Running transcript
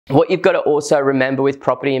What you've got to also remember with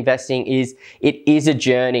property investing is it is a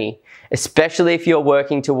journey, especially if you're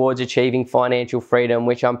working towards achieving financial freedom,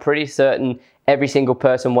 which I'm pretty certain every single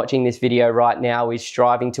person watching this video right now is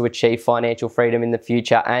striving to achieve financial freedom in the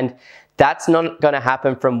future. And that's not going to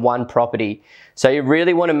happen from one property. So you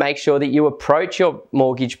really want to make sure that you approach your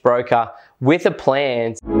mortgage broker with a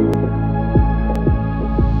plan.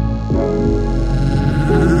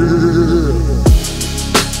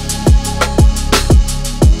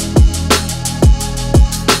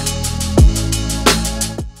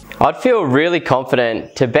 I'd feel really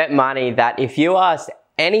confident to bet money that if you asked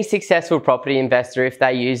any successful property investor if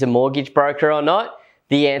they use a mortgage broker or not,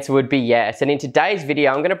 the answer would be yes. And in today's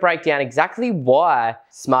video, I'm going to break down exactly why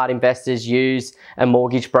smart investors use a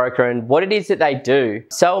mortgage broker and what it is that they do.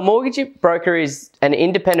 So a mortgage broker is an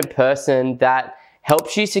independent person that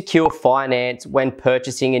helps you secure finance when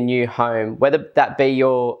purchasing a new home, whether that be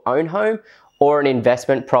your own home or an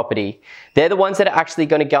investment property. They're the ones that are actually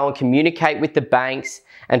going to go and communicate with the banks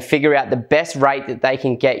and figure out the best rate that they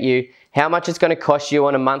can get you, how much it's going to cost you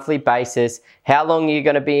on a monthly basis, how long you're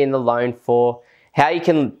going to be in the loan for, how you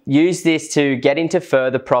can use this to get into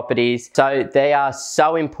further properties. So they are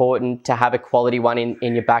so important to have a quality one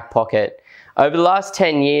in your back pocket. Over the last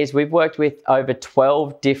 10 years, we've worked with over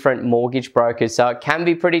 12 different mortgage brokers, so it can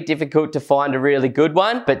be pretty difficult to find a really good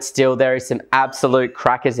one, but still there is some absolute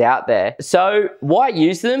crackers out there. So why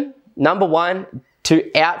use them? Number one, to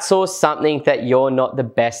outsource something that you're not the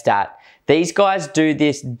best at. These guys do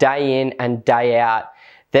this day in and day out.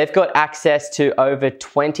 They've got access to over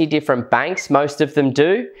 20 different banks, most of them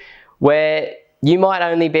do, where you might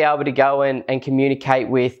only be able to go and communicate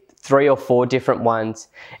with 3 or 4 different ones.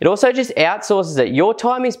 It also just outsources it. Your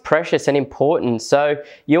time is precious and important, so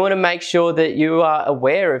you want to make sure that you are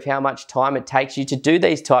aware of how much time it takes you to do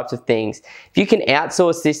these types of things. If you can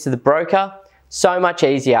outsource this to the broker, so much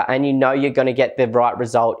easier, and you know you're going to get the right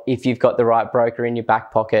result if you've got the right broker in your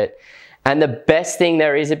back pocket. And the best thing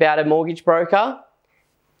there is about a mortgage broker,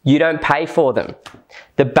 you don't pay for them.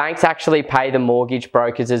 The banks actually pay the mortgage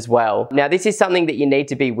brokers as well. Now, this is something that you need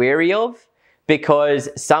to be wary of, because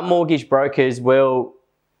some mortgage brokers will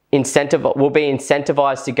be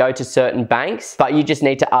incentivized to go to certain banks, but you just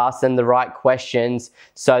need to ask them the right questions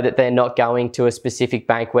so that they're not going to a specific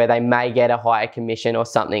bank where they may get a higher commission or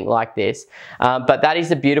something like this. But that is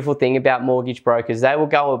the beautiful thing about mortgage brokers. They will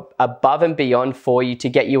go above and beyond for you to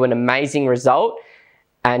get you an amazing result,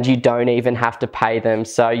 and you don't even have to pay them.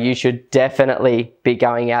 So you should definitely be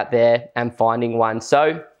going out there and finding one.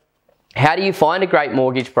 So how do you find a great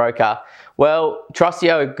mortgage broker? Well, trusty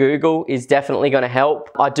old Google is definitely going to help.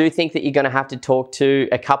 I do think that you're going to have to talk to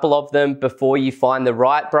a couple of them before you find the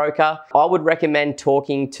right broker. I would recommend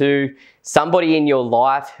talking to somebody in your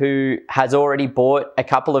life who has already bought a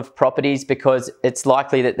couple of properties, because it's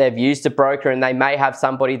likely that they've used a broker and they may have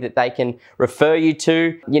somebody that they can refer you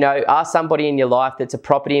to. You know, ask somebody in your life that's a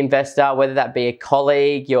property investor, whether that be a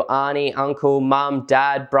colleague, your auntie, uncle, mum,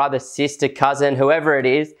 dad, brother, sister, cousin, whoever it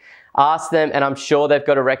is. Ask them, and I'm sure they've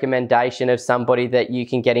got a recommendation of somebody that you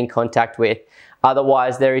can get in contact with.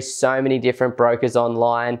 Otherwise, there is so many different brokers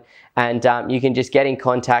online, and you can just get in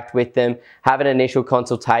contact with them, have an initial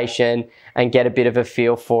consultation, and get a bit of a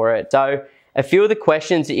feel for it. So a few of the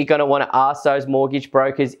questions that you're going to want to ask those mortgage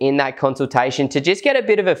brokers in that consultation to just get a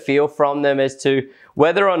bit of a feel from them as to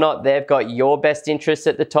whether or not they've got your best interests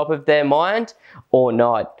at the top of their mind or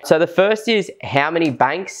not. So the first is, how many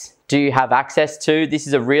banks do you have access to? This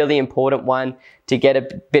is a really important one to get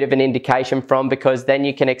a bit of an indication from, because then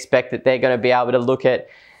you can expect that they're going to be able to look at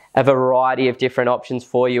a variety of different options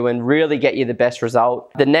for you and really get you the best result.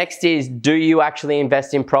 The next is, do you actually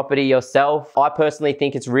invest in property yourself? I personally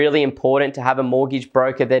think it's really important to have a mortgage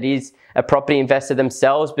broker that is a property investor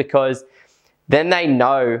themselves, because then they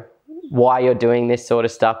know why you're doing this sort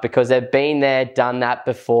of stuff, because they've been there, done that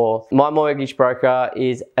before. My mortgage broker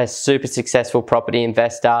is a super successful property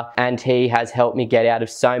investor, and he has helped me get out of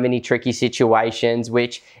so many tricky situations,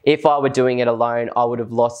 which if I were doing it alone, I would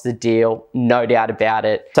have lost the deal, no doubt about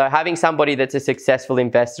it. So having somebody that's a successful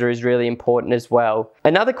investor is really important as well.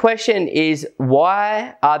 Another question is,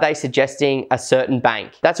 why are they suggesting a certain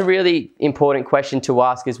bank? That's a really important question to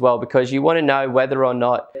ask as well, because you want to know whether or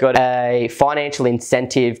not you've got a financial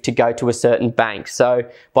incentive to go to a certain bank. So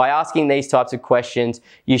by asking these types of questions,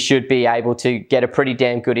 you should be able to get a pretty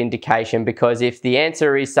damn good indication, because if the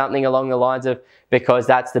answer is something along the lines of, because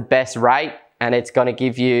that's the best rate and it's going to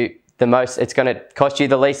give you the most, it's going to cost you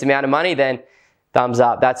the least amount of money, then thumbs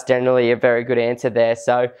up. That's generally a very good answer there.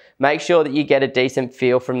 So make sure that you get a decent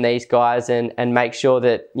feel from these guys, and make sure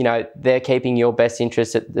that, you know, they're keeping your best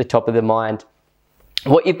interests at the top of the mind.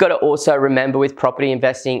 What you've got to also remember with property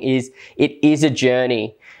investing is it is a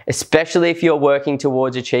journey, especially if you're working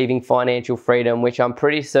towards achieving financial freedom, which I'm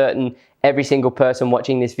pretty certain every single person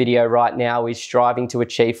watching this video right now is striving to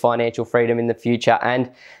achieve financial freedom in the future.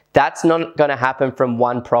 And that's not going to happen from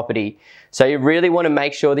one property. So you really want to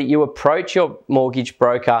make sure that you approach your mortgage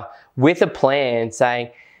broker with a plan saying,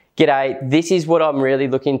 "G'day, this is what I'm really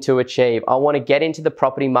looking to achieve. I want to get into the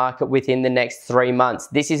property market within the next 3 months.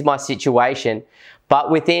 This is my situation. But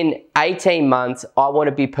within 18 months, I want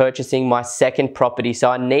to be purchasing my second property. So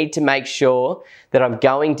I need to make sure that I'm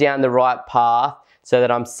going down the right path so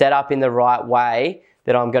that I'm set up in the right way,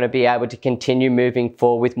 that I'm going to be able to continue moving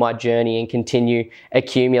forward with my journey and continue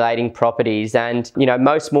accumulating properties." And, you know,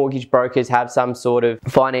 most mortgage brokers have some sort of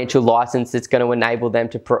financial license that's going to enable them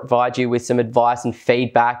to provide you with some advice and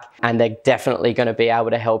feedback, and they're definitely going to be able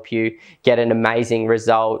to help you get an amazing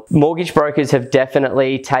result. Mortgage brokers have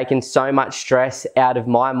definitely taken so much stress out of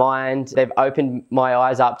my mind. They've opened my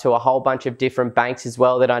eyes up to a whole bunch of different banks as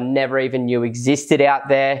well that I never even knew existed out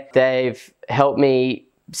there. They've helped me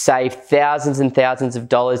save thousands and thousands of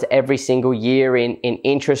dollars every single year in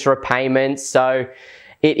interest repayments. So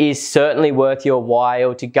it is certainly worth your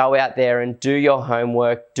while to go out there and do your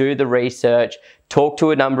homework, do the research, talk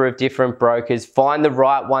to a number of different brokers, find the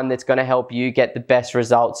right one that's going to help you get the best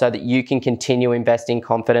results so that you can continue investing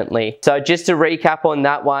confidently. So just to recap on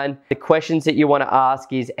that one, the questions that you want to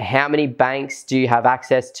ask is, how many banks do you have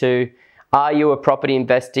access to? Are you a property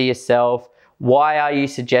investor yourself? Why are you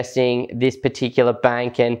suggesting this particular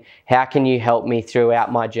bank, and how can you help me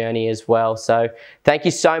throughout my journey as well? So thank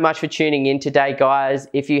you so much for tuning in today, guys.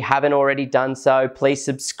 If you haven't already done so, please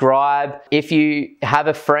subscribe. If you have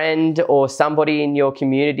a friend or somebody in your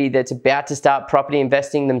community that's about to start property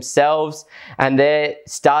investing themselves and they're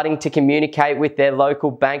starting to communicate with their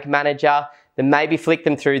local bank manager, then maybe flick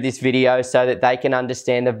them through this video so that they can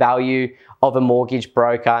understand the value of a mortgage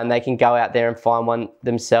broker and they can go out there and find one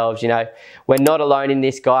themselves. You know, we're not alone in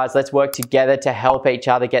this, guys. Let's work together to help each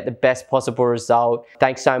other get the best possible result.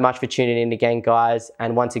 Thanks so much for tuning in again, guys.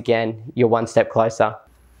 And once again, you're one step closer.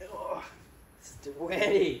 Oh,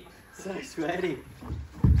 sweaty, so sweaty.